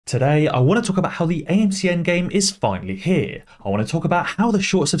Today, I want to talk about how the AMC endgame is finally here. I want to talk about how the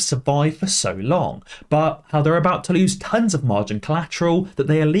shorts have survived for so long, but how they're about to lose tons of margin collateral that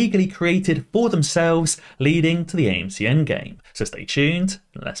they illegally created for themselves, leading to the AMC endgame. So stay tuned,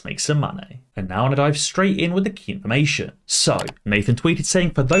 and let's make some money. And now I'm going to dive straight in with the key information. So, Nathan tweeted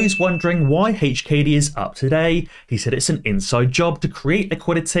saying, for those wondering why HKD is up today, he said it's an inside job to create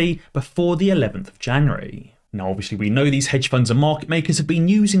liquidity before the 11th of January. Now obviously we know these hedge funds and market makers have been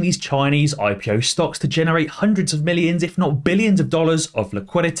using these Chinese IPO stocks to generate hundreds of millions if not billions of dollars of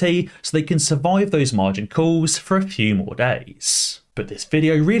liquidity so they can survive those margin calls for a few more days. But this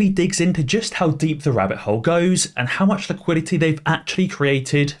video really digs into just how deep the rabbit hole goes and how much liquidity they've actually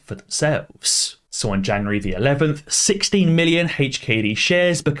created for themselves. So on January the 11th, 16 million HKD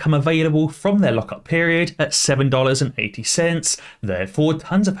shares become available from their lockup period at $7.80. Therefore,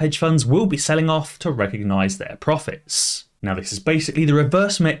 tons of hedge funds will be selling off to recognize their profits. Now this is basically the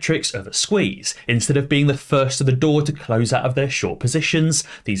reverse metrics of a squeeze. Instead of being the first to the door to close out of their short positions,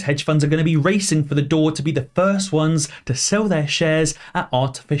 these hedge funds are going to be racing for the door to be the first ones to sell their shares at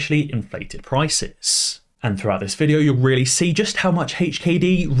artificially inflated prices. And throughout this video, you'll really see just how much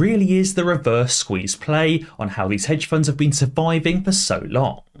HKD really is the reverse squeeze play on how these hedge funds have been surviving for so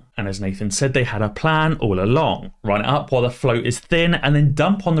long. And as Nathan said, they had a plan all along. Run it up while the float is thin and then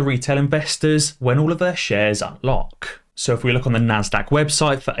dump on the retail investors when all of their shares unlock. So if we look on the NASDAQ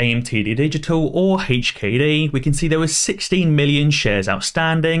website for AMTD Digital or HKD, we can see there was 16 million shares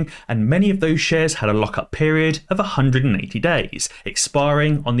outstanding and many of those shares had a lockup period of 180 days,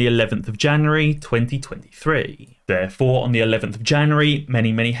 expiring on the 11th of January 2023. Therefore, on the 11th of January,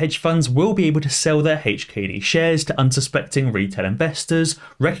 many hedge funds will be able to sell their HKD shares to unsuspecting retail investors,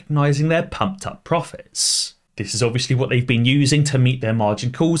 recognizing their pumped up profits. This is obviously what they've been using to meet their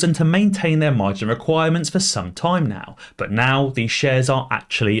margin calls and to maintain their margin requirements for some time now. But now these shares are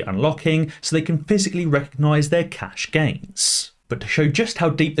actually unlocking so they can physically recognise their cash gains. But to show just how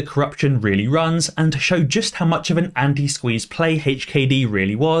deep the corruption really runs and to show just how much of an anti-squeeze play HKD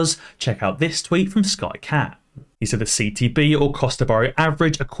really was, check out this tweet from SkyCat. He said the CTB or cost to borrow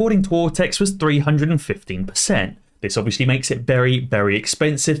average according to ortex was 315%. This obviously makes it very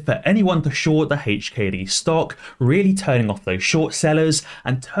expensive for anyone to short the HKD stock, really turning off those short sellers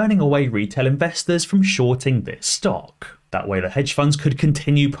and turning away retail investors from shorting this stock. That way the hedge funds could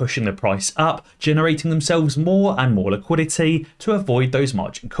continue pushing the price up, generating themselves more and more liquidity to avoid those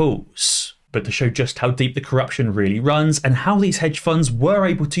margin calls. But to show just how deep the corruption really runs and how these hedge funds were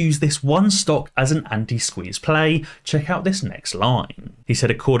able to use this one stock as an anti-squeeze play, check out this next line. He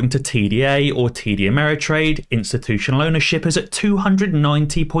said according to TDA or TD Ameritrade, institutional ownership is at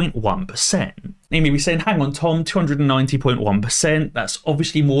 290.1%. You may be saying, hang on Tom, 290.1%, that's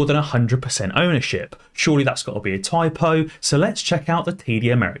obviously more than 100% ownership. Surely that's got to be a typo, so let's check out the TD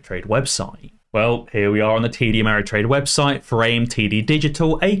Ameritrade website. Well, here we are on the TD Ameritrade website for AMTD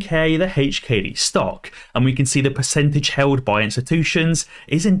Digital, aka the HKD stock, and we can see the percentage held by institutions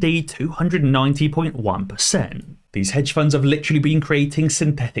is indeed 290.1%. These hedge funds have literally been creating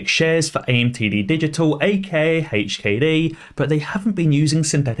synthetic shares for AMTD Digital, aka HKD, but they haven't been using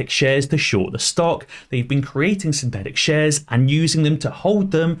synthetic shares to short the stock. They've been creating synthetic shares and using them to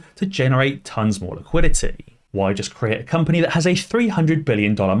hold them to generate tons more liquidity. Why just create a company that has a $300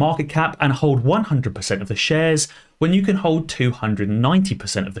 billion market cap and hold 100% of the shares when you can hold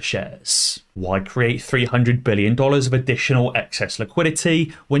 290% of the shares? Why create $300 billion of additional excess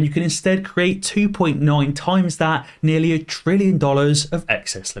liquidity when you can instead create 2.9 times that, nearly $1 trillion of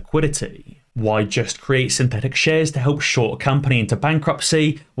excess liquidity? Why just create synthetic shares to help short a company into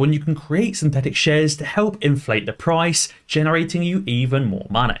bankruptcy when you can create synthetic shares to help inflate the price, generating you even more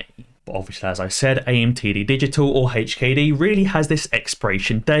money? But obviously, as I said, AMTD Digital or HKD really has this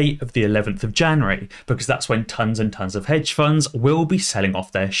expiration date of the 11th of January because that's when tons and tons of hedge funds will be selling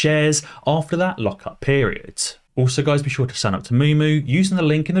off their shares after that lockup period. Also guys, be sure to sign up to Moomoo using the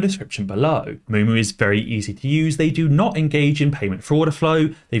link in the description below. Moomoo is very easy to use, they do not engage in payment for order flow,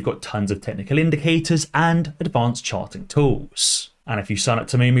 they've got tons of technical indicators and advanced charting tools. And if you sign up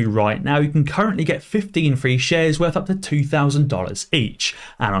to Moomoo right now, you can currently get 15 free shares worth up to $2,000 each.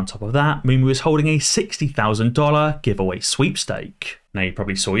 And on top of that, Moomoo is holding a $60,000 giveaway sweepstake. Now you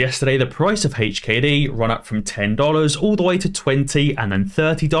probably saw yesterday the price of HKD run up from $10 all the way to $20 and then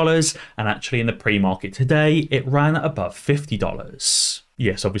 $30. And actually in the pre-market today, it ran at above $50.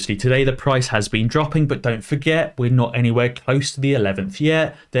 Yes, obviously today the price has been dropping, but don't forget we're not anywhere close to the 11th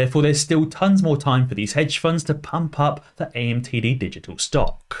yet. Therefore, there's still tons more time for these hedge funds to pump up the AMTD Digital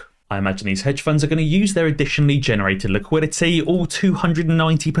stock. I imagine these hedge funds are going to use their additionally generated liquidity, all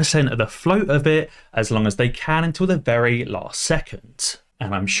 290% of the float of it, as long as they can until the very last second.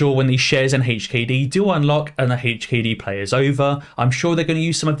 And I'm sure when these shares in HKD do unlock and the HKD play is over, I'm sure they're going to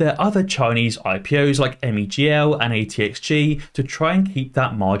use some of their other Chinese IPOs like MEGL and ATXG to try and keep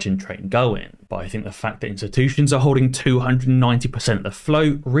that margin train going. But I think the fact that institutions are holding 290% of the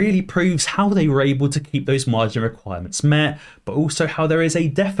float really proves how they were able to keep those margin requirements met, but also how there is a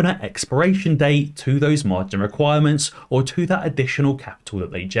definite expiration date to those margin requirements or to that additional capital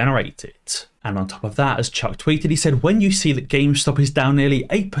that they generated. And on top of that, as Chuck tweeted, he said, when you see that GameStop is down nearly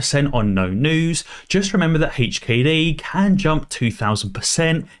 8% on no news, just remember that HKD can jump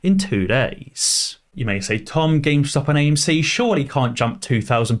 2,000% in 2 days. You may say, Tom, GameStop and AMC surely can't jump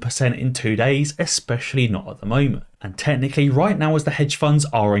 2,000% in 2 days, especially not at the moment. And technically, right now as the hedge funds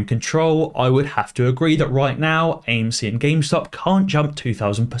are in control, I would have to agree that right now, AMC and GameStop can't jump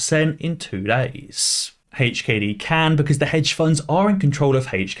 2,000% in 2 days. HKD can because the hedge funds are in control of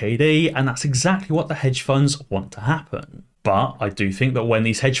HKD, and that's exactly what the hedge funds want to happen. But I do think that when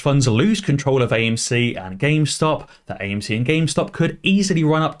these hedge funds lose control of AMC and GameStop, that AMC and GameStop could easily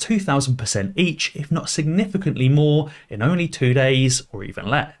run up 2,000% each, if not significantly more, in only 2 days or even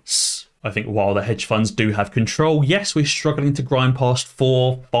less. I think while the hedge funds do have control, yes, we're struggling to grind past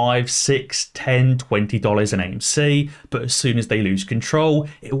 $4, $5, $6, $10, $20 in AMC, but as soon as they lose control,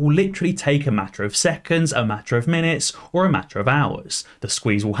 it will literally take a matter of seconds, a matter of minutes, or a matter of hours. The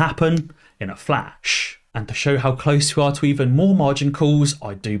squeeze will happen in a flash. And to show how close we are to even more margin calls,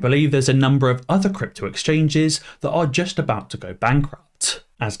 I do believe there's a number of other crypto exchanges that are just about to go bankrupt.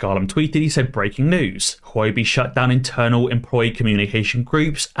 As Garland tweeted, he said, breaking news, Huobi shut down internal employee communication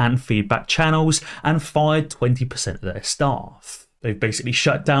groups and feedback channels and fired 20% of their staff. They've basically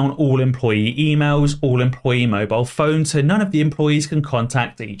shut down all employee emails, all employee mobile phones, so none of the employees can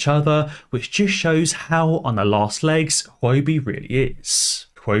contact each other, which just shows how on the last legs Huobi really is.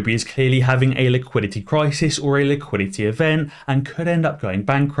 Huobi is clearly having a liquidity crisis or a liquidity event and could end up going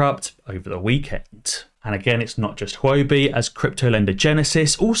bankrupt over the weekend. And again, it's not just Huobi, as crypto lender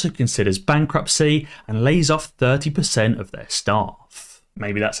Genesis also considers bankruptcy and lays off 30% of their staff.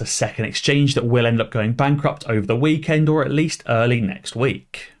 Maybe that's a second exchange that will end up going bankrupt over the weekend or at least early next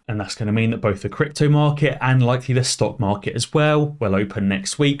week. And that's going to mean that both the crypto market and likely the stock market as well will open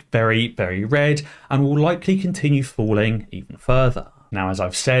next week very, very red and will likely continue falling even further. Now, as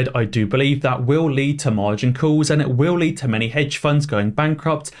I've said, I do believe that will lead to margin calls and it will lead to many hedge funds going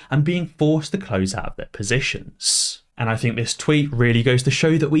bankrupt and being forced to close out of their positions. And I think this tweet really goes to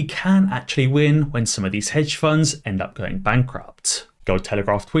show that we can actually win when some of these hedge funds end up going bankrupt. Gold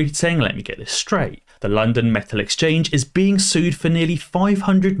Telegraph tweeted saying, let me get this straight. The London Metal Exchange is being sued for nearly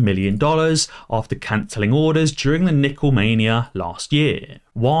 $500 million after cancelling orders during the nickel mania last year.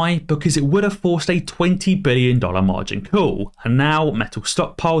 Why? Because it would have forced a $20 billion margin call, and now metal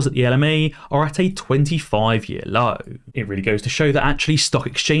stockpiles at the LME are at a 25-year low. It really goes to show that actually stock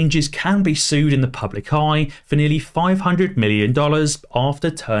exchanges can be sued in the public eye for nearly $500 million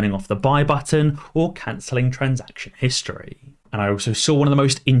after turning off the buy button or cancelling transaction history. And I also saw one of the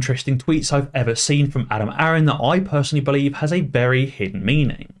most interesting tweets I've ever seen from Adam Aaron that I personally believe has a very hidden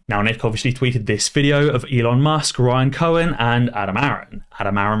meaning. Now, Nick obviously tweeted this video of Elon Musk, Ryan Cohen, and Adam Aaron.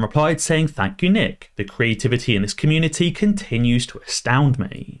 Adam Aaron replied saying, thank you, Nick. The creativity in this community continues to astound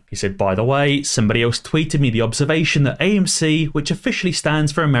me. He said, by the way, somebody else tweeted me the observation that AMC, which officially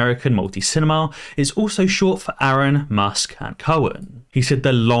stands for American Multi-Cinema, is also short for Aaron, Musk, and Cohen. He said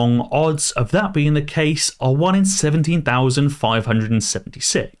the long odds of that being the case are 1 in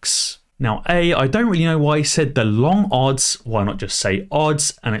 17,576. Now, I don't really know why he said the long odds. Why not just say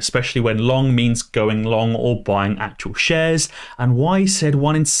odds? And especially when long means going long or buying actual shares. And why he said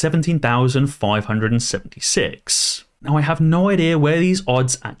 1 in 17,576. Now, I have no idea where these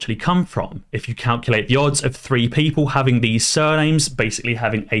odds actually come from. If you calculate the odds of 3 people having these surnames, basically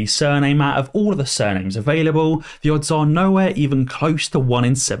having a surname out of all of the surnames available, the odds are nowhere even close to 1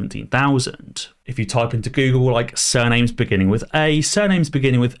 in 17,000. If you type into Google like surnames beginning with A, surnames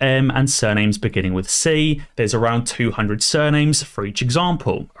beginning with M, and surnames beginning with C, there's around 200 surnames for each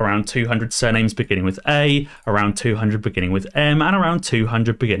example. Around 200 surnames beginning with A, around 200 beginning with M, and around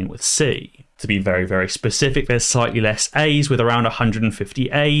 200 beginning with C. To be very, very specific, there's slightly less A's with around 150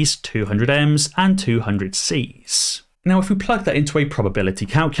 A's, 200 M's, and 200 C's. Now, if we plug that into a probability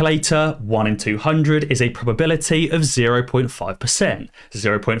calculator, 1 in 200 is a probability of 0.5%.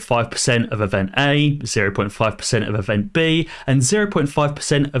 0.5% of event A, 0.5% of event B, and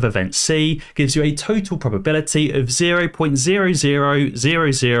 0.5% of event C gives you a total probability of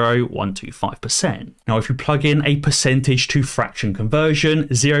 0.0000125%. Now, if you plug in a percentage to fraction conversion,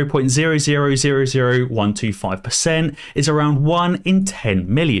 0.0000125% is around 1 in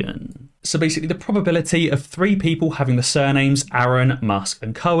 10 million. So basically the probability of 3 people having the surnames Aaron, Musk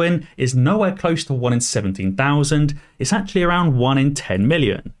and Cohen is nowhere close to 1 in 17,000. It's actually around 1 in 10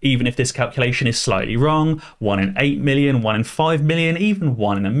 million. Even if this calculation is slightly wrong, 1 in 8 million, 1 in 5 million, even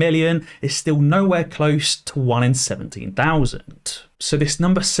 1 in a million is still nowhere close to 1 in 17,000. So this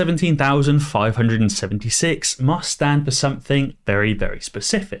number 17,576 must stand for something very, very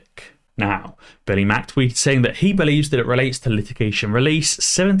specific. Now, Billy Mack tweeted saying that he believes that it relates to litigation release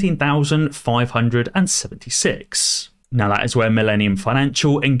 17,576. Now that is where Millennium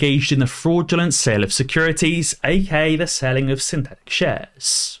Financial engaged in the fraudulent sale of securities, aka the selling of synthetic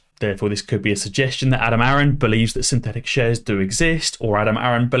shares. Therefore, this could be a suggestion that Adam Aaron believes that synthetic shares do exist, or Adam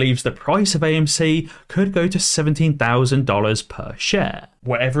Aaron believes the price of AMC could go to $17,000 per share.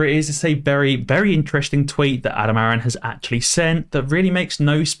 Whatever it is, it's a very, very interesting tweet that Adam Aaron has actually sent that really makes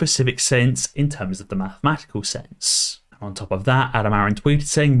no specific sense in terms of the mathematical sense. On top of that, Adam Aaron tweeted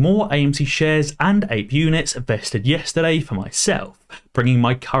saying more AMC shares and APE units vested yesterday for myself, bringing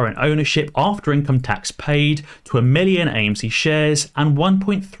my current ownership after income tax paid to 1 million AMC shares and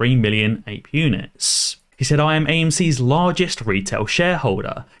 1.3 million APE units. He said, I am AMC's largest retail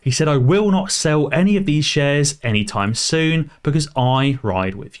shareholder. He said, I will not sell any of these shares anytime soon because I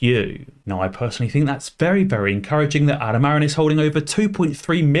ride with you. Now, I personally think that's very, very encouraging that Adam Aaron is holding over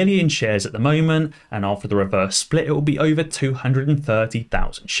 2.3 million shares at the moment, and after the reverse split, it will be over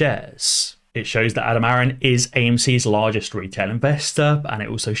 230,000 shares. It shows that Adam Aaron is AMC's largest retail investor, and it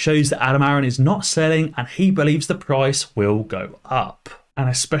also shows that Adam Aaron is not selling and he believes the price will go up. And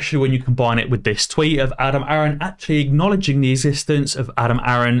especially when you combine it with this tweet of Adam Aaron actually acknowledging the existence of Adam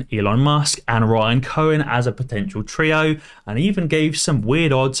Aaron, Elon Musk and Ryan Cohen as a potential trio, and even gave some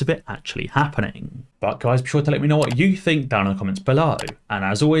weird odds of it actually happening. But guys, be sure to let me know what you think down in the comments below. And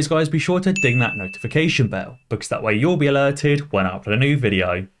as always guys, be sure to ding that notification bell, because that way you'll be alerted when I upload a new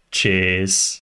video. Cheers.